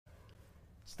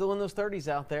Still in those 30s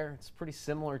out there. It's pretty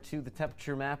similar to the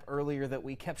temperature map earlier that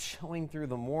we kept showing through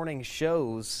the morning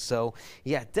shows. So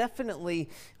yeah, definitely,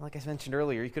 like I mentioned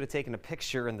earlier, you could have taken a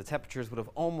picture and the temperatures would have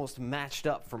almost matched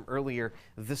up from earlier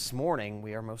this morning.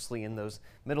 We are mostly in those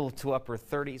middle to upper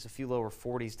 30s, a few lower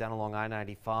 40s down along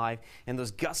I-95. And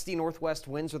those gusty northwest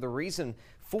winds are the reason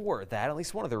for that, at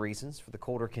least one of the reasons for the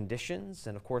colder conditions.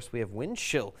 And of course, we have wind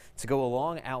chill to go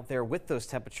along out there with those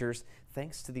temperatures,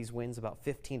 thanks to these winds about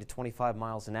 15 to 25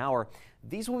 miles an hour.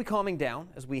 These will be calming down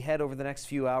as we head over the next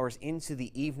few hours into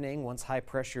the evening once high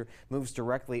pressure moves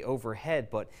directly overhead,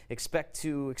 but expect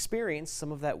to experience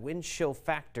some of that wind chill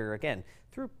factor again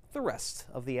through the rest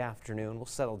of the afternoon. Will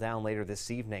settle down later this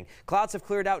evening. Clouds have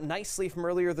cleared out nicely from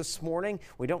earlier this morning.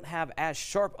 We don't have as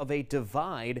sharp of a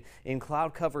divide in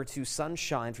cloud cover to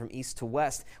sunshine from east to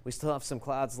west. We still have some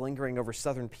clouds lingering over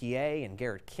southern PA and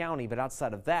Garrett County, but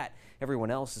outside of that,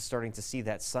 everyone else is starting to see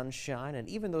that sunshine, and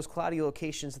even those cloudy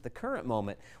locations at the current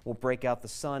moment will break out the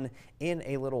sun in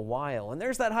a little while. And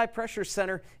there's that high pressure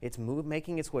center. It's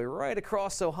making its way right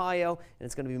across Ohio, and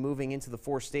it's going to be moving into the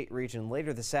four-state region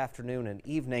later this afternoon and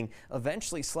evening,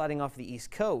 eventually sliding off the east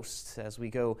coast as we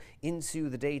go into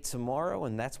the day tomorrow,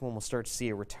 and that's when we'll start to see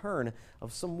a return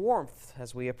of some warmth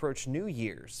as we approach New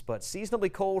Year's. But seasonably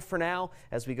cold for now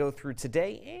as we go through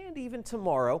today and even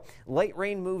tomorrow. Light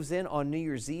rain moves in on New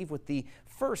Year's Eve with the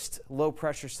first low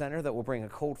pressure center that will bring a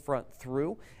cold front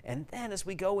through, and then as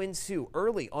we go into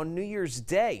early on New Year's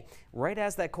Day, right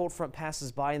as that cold front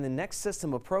passes by and the next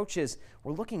system approaches,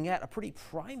 we're looking at a pretty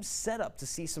prime setup to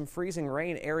see some freezing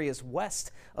rain areas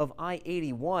west of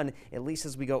I-81, at least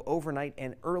as we go overnight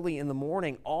and early in the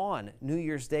morning on New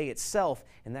Year's Day itself,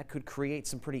 and that could create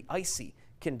some pretty icy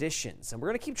conditions. And we're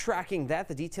going to keep tracking that.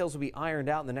 The details will be ironed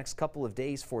out in the next couple of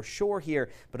days for sure here,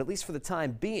 but at least for the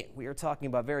time being, we are talking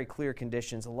about very clear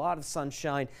conditions. A lot of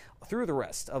sunshine through the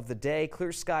rest of the day.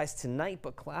 Clear skies tonight,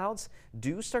 but clouds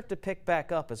do start to pick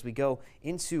back up as we go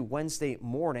into Wednesday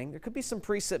morning. There could be some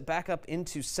precip back up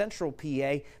into central PA,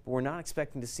 but we're not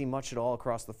expecting to see much at all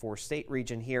across the four-state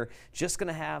region here. Just going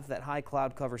to have that high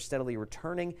cloud cover steadily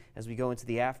returning as we go into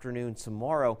the afternoon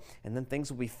tomorrow, and then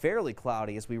things will be fairly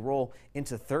cloudy as we roll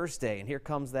into Thursday. And here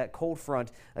comes that cold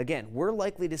front. Again, we're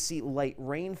likely to see light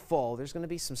rainfall. There's going to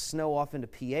be some snow off into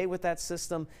PA with that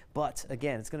system, but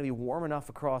again, it's going to be warm enough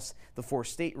across the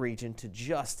four-state region to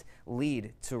just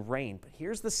lead to rain. But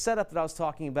here's the setup that I was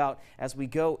talking about as we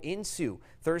go into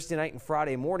Thursday night and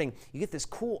Friday morning. You get this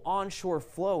cool onshore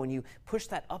flow and you push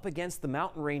that up against the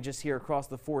mountain ranges here across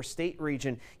the four-state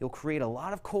region. You'll create a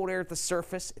lot of cold air at the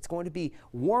surface. It's going to be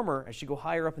warmer as you go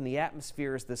higher up in the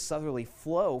atmosphere as the southerly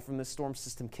flow from the storm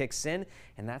system kicks in,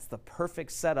 and that's the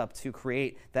perfect setup to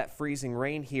create that freezing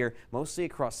rain here, mostly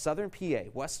across southern PA,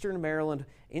 western Maryland,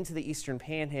 into the eastern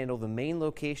panhandle, the main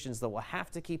locations that will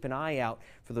have to keep an eye out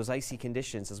for those icy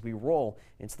conditions as we roll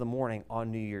into the morning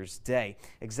on New Year's Day.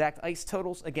 Exact ice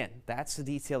totals, again, that's the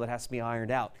detail that has to be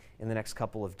ironed out in the next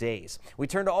couple of days. We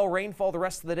turn to all rainfall the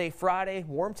rest of the day Friday.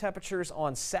 Warm temperatures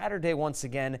on Saturday once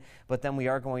again, but then we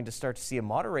are going to start to see a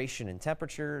moderation in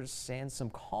temperatures and some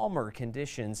calmer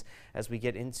conditions as we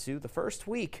get into the first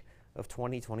week of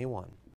 2021.